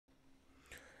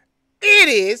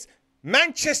is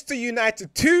Manchester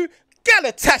United 2,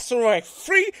 Galatasaray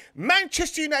 3.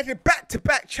 Manchester United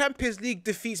back-to-back Champions League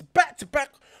defeats, back-to-back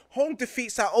home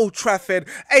defeats at Old Trafford.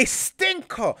 A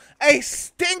stinker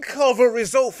of a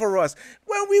result for us.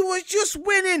 When we were just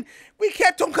winning, we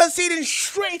kept on conceding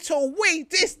straight away.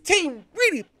 This team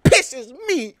really pisses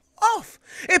me off.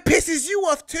 It pisses you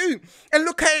off too. And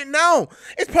look at it now.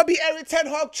 It's probably Eric Ten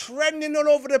Hag trending all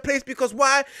over the place because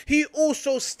why? He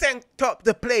also stanked up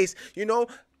the place, you know,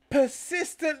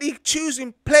 persistently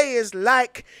choosing players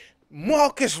like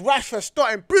Marcus Rashford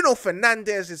starting, Bruno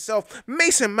Fernandes himself,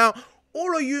 Mason Mount.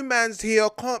 All of you mans here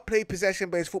can't play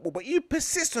possession-based football, but you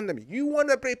persist on them. You want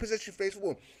to play possession-based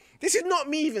football. This is not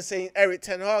me even saying Eric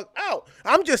Ten Hag out.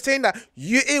 I'm just saying that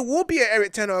it will be an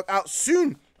Eric Ten Hag out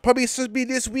soon. Probably should be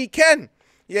this weekend.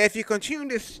 Yeah, if you continue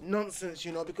this nonsense,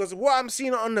 you know, because what I'm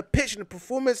seeing on the pitch and the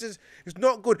performances is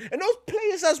not good. And those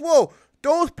players as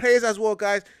well,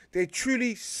 guys, they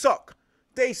truly suck.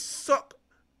 They suck,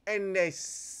 and they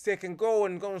can go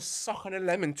and suck on a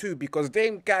lemon too, because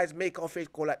them guys make our face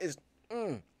go like this.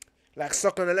 Like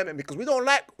suck on a lemon, because we don't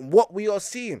like what we are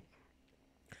seeing.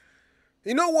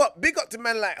 You know what? Big up to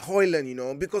man like Højlund, you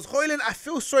know, because Højlund, I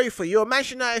feel sorry for you. You're a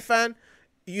Manchester United fan.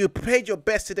 You played your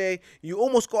best today. You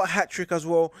almost got a hat-trick as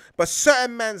well. But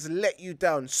certain mans let you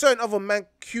down. Certain other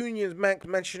Mancunians,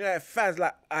 Manchester United fans,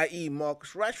 like i.e.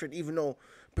 Marcus Rashford, even though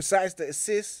besides the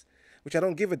assists, which I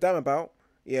don't give a damn about,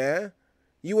 yeah,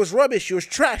 you was rubbish. You was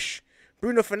trash.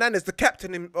 Bruno Fernandes, the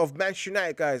captain of Manchester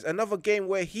United, guys. Another game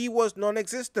where he was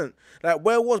non-existent. Like,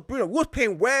 where was Bruno? We was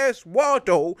playing Where's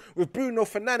Waldo with Bruno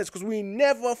Fernandes because we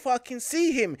never fucking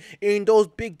see him in those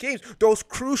big games. Those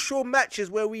crucial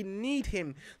matches where we need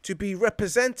him to be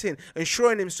representing and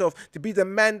showing himself to be the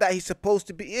man that he's supposed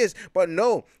to be is. But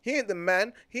no, he ain't the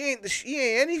man. He ain't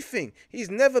anything. He's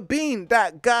never been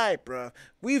that guy, bruh.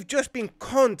 We've just been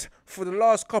conned for the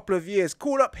last couple of years.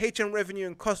 Call up HM Revenue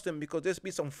and Custom because there's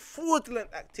been some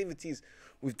fraudulent activities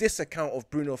with this account of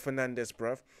Bruno Fernandes,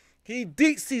 bruv. He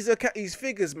deets his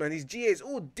figures, man. His GAs,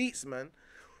 all deets, man.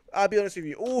 I'll be honest with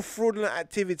you. All fraudulent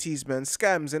activities, man.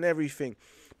 Scams and everything.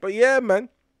 But yeah, man.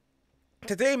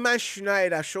 Today, Manchester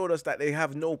United have showed us that they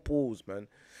have no balls, man.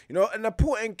 You know, an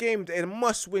important game, a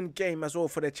must-win game as well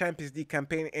for the Champions League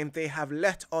campaign, and they have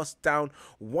let us down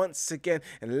once again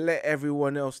and let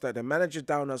everyone else, that the manager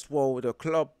down as well, the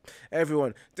club,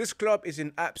 everyone. This club is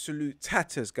in absolute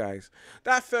tatters, guys.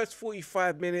 That first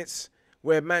 45 minutes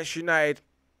where Manchester United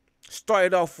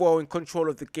started off well in control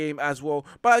of the game as well,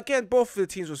 but again, both of the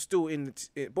teams were still in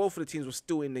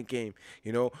the game.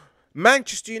 You know,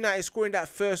 Manchester United scoring that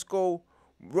first goal,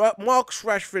 Marcus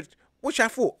Rashford, which I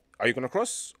thought, are you going to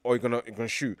cross or are you going to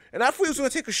shoot? And I thought he was going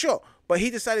to take a shot, but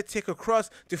he decided to take a cross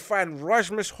to find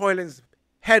Rasmus Højlund's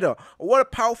header. What a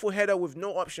powerful header with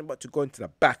no option but to go into the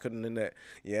back of the net,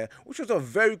 yeah, which was a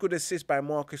very good assist by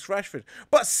Marcus Rashford.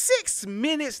 But 6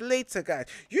 minutes later, guys,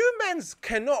 you mans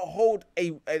cannot hold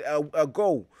a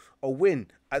goal, a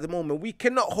win at the moment. We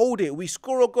cannot hold it. We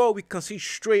score a goal, we concede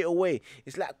straight away.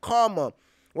 It's like karma.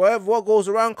 What goes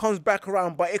around comes back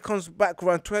around, but it comes back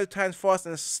around 12 times fast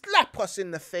and slap us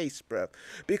in the face, bruv.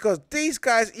 Because these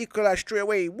guys equalize straight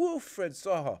away. Wilfred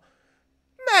Zaha.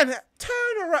 Man,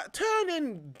 turn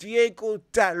in Diego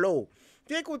Dalot.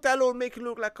 Diego Dalot make it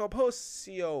look like a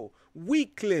pussy,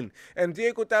 weakling. And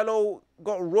Diego Dalot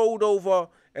got rolled over,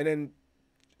 and then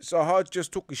Zaha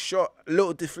just took a shot, a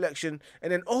little deflection,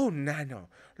 and then, oh, Nana,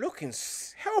 looking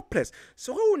helpless.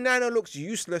 So, oh, Nana looks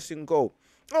useless in goal.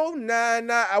 Oh, nah.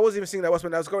 I wasn't even singing that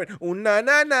when I was going. Oh, nah.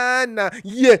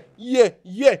 Yeah.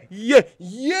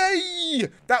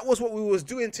 That was what we was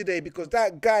doing today because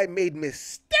that guy made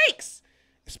mistakes.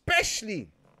 Especially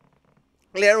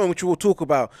later on, which we'll talk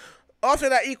about. After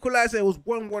that equalizer, it was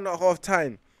 1-1 at half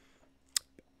time.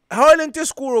 Højlund did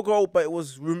score a goal, but it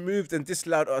was removed and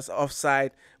disallowed us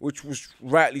offside, which was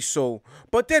rightly so.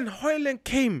 But then Højlund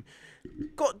came,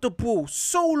 got the ball,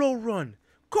 solo run,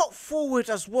 got forward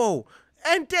as well,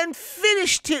 and then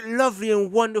finished it lovely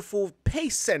and wonderful,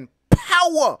 pace and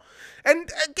power.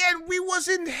 And again, we was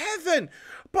in heaven.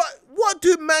 But what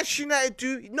do Manchester United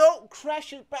do? No,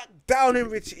 crash it back down in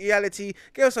reality.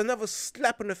 Give us another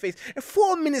slap on the face. And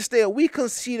 4 minutes later, we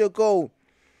concede a goal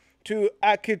to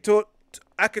Akitoglu,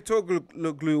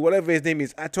 whatever his name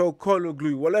is.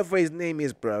 Atoglu, whatever his name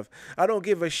is, bruv. I don't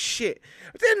give a shit.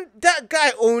 Then that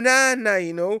guy, Onana,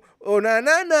 you know.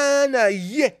 Onana,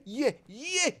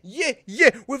 yeah.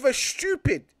 With a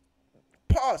stupid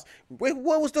pass. Where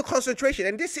was the concentration?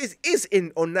 And this is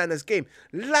in Onana's game.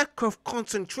 Lack of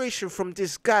concentration from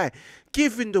this guy.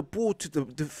 Giving the ball to the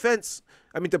defense,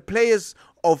 the players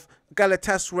of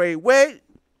Galatasaray, where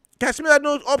Casemiro had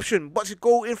no option but to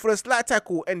go in for a slide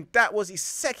tackle, and that was his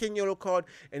second yellow card,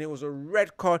 and it was a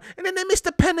red card. And then they missed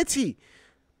the penalty.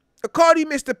 Icardi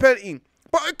missed the penalty.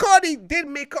 But Icardi did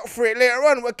make up for it later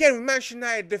on. Again, with Manchester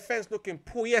United defence looking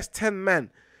poor. Yes, 10 man.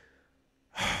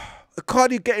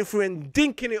 Icardi getting through and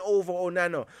dinking it over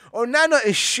Onana. Onana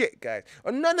is shit, guys.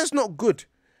 Onana's not good.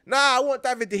 Nah, I want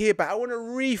David De Gea back. I want a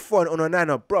refund on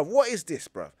Onana, bruv. What is this,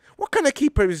 bruv? What kind of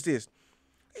keeper is this?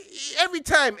 Every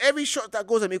time, every shot that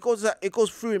goes at him, it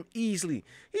goes through him easily.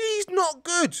 He's not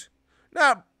good.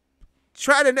 Now,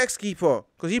 try the next keeper,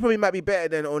 because he probably might be better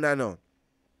than Onana.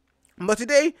 But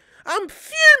today, I'm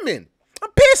fuming.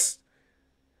 I'm pissed.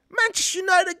 Manchester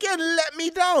United again let me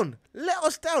down. Let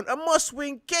us down. A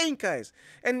must-win game, guys.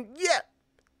 And yeah,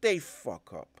 they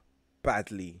fuck up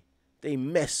badly. They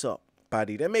mess up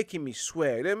badly. They're making me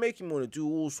swear. They're making me want to do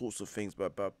all sorts of things.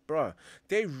 But bruh,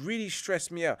 they really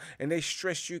stress me out. And they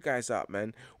stress you guys out,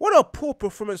 man. What a poor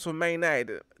performance from Man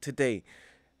United today.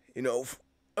 You know,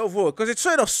 overall. Because it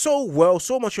started off so well,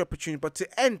 so much opportunity. But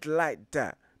to end like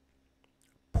that,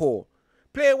 poor.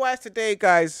 Player-wise today,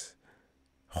 guys,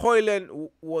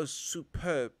 Højlund was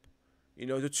superb. You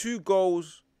know, the 2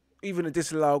 goals, even the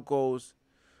disallowed goals.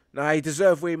 Now, he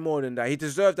deserved way more than that. He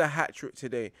deserved a hat-trick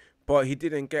today, but he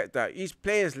didn't get that. These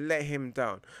players let him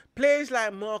down. Players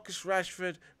like Marcus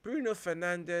Rashford, Bruno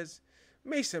Fernandes,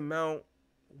 Mason Mount,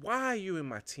 why are you in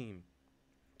my team?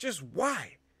 Just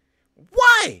why?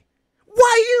 Why?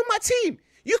 Why are you in my team?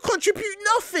 You contribute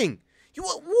nothing.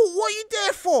 What are you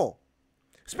there for?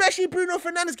 Especially Bruno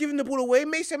Fernandes giving the ball away.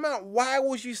 Mason Mount, why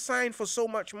was you signed for so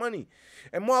much money?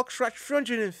 And Marcus Rashford,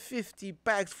 350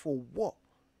 bags for what?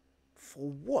 For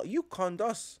what? You conned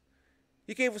us.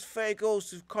 You gave us 30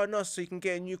 goals to con us so you can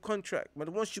get a new contract. But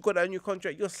once you got that new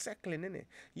contract, you're settling, innit?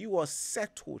 You are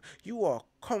settled. You are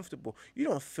comfortable. You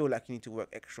don't feel like you need to work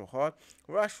extra hard.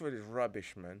 Rashford is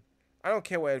rubbish, man. I don't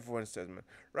care what everyone says, man.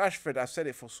 Rashford, I've said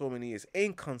it for so many years,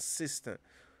 inconsistent.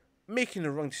 Making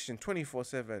the wrong decision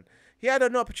 24/7. He had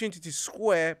an opportunity to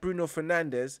square Bruno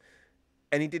Fernandes,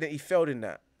 and he didn't. He failed in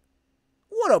that.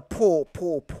 What a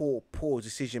poor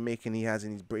decision making he has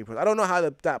in his brain. I don't know how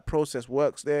that process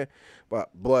works there,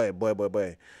 but boy,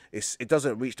 it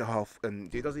doesn't reach the half,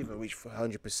 and it doesn't even reach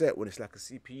 100% when it's like a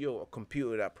CPU or a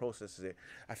computer that processes it.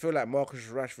 I feel like Marcus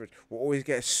Rashford will always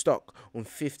get stuck on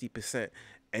 50%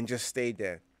 and just stay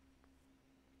there.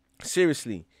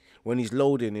 Seriously, when he's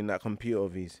loading in that computer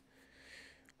of his.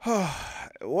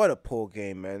 What a poor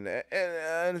game, man.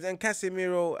 And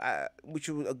Casemiro, which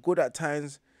was good at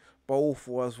times, but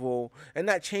awful as well. And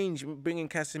that change, bringing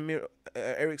Casemiro,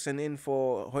 Eriksen in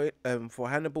for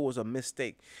Hannibal was a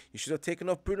mistake. You should have taken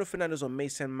off Bruno Fernandes or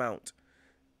Mason Mount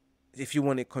if you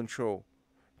wanted control.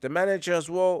 The manager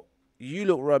as well, you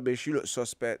look rubbish, you look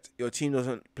suspect. Your team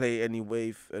doesn't play any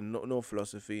wave and no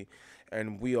philosophy,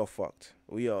 and we are fucked.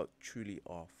 We are truly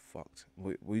fucked.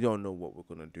 We don't know what we're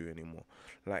going to do anymore.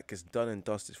 Like, it's done and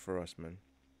dusted for us, man.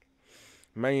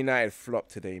 Man United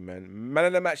flopped today, man. Man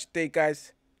of the match today,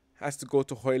 guys, has to go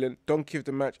to Højlund. Don't give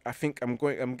the match. I think I'm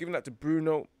giving that to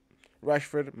Bruno,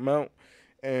 Rashford, Mount,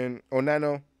 and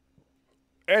Onana,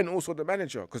 and also the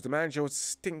manager, because the manager was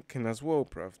stinking as well,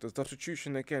 bruv. The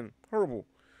substitution again, horrible.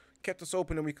 Kept us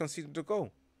open and we conceded the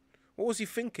goal. What was he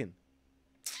thinking?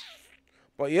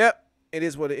 But yeah, it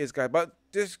is what it is, guys. But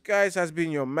this, guys, has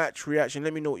been your match reaction.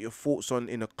 Let me know what your thoughts on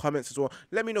in the comments as well.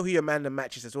 Let me know who your man of the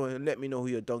match is as well, and let me know who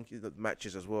your donkey of the match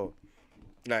is as well.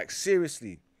 Like,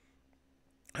 seriously,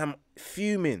 I'm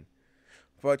fuming.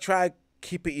 But try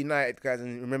keep it united, guys,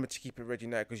 and remember to keep it red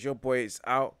united, because your boy is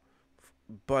out.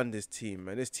 Bun this team,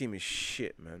 man. This team is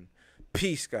shit, man.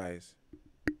 Peace, guys.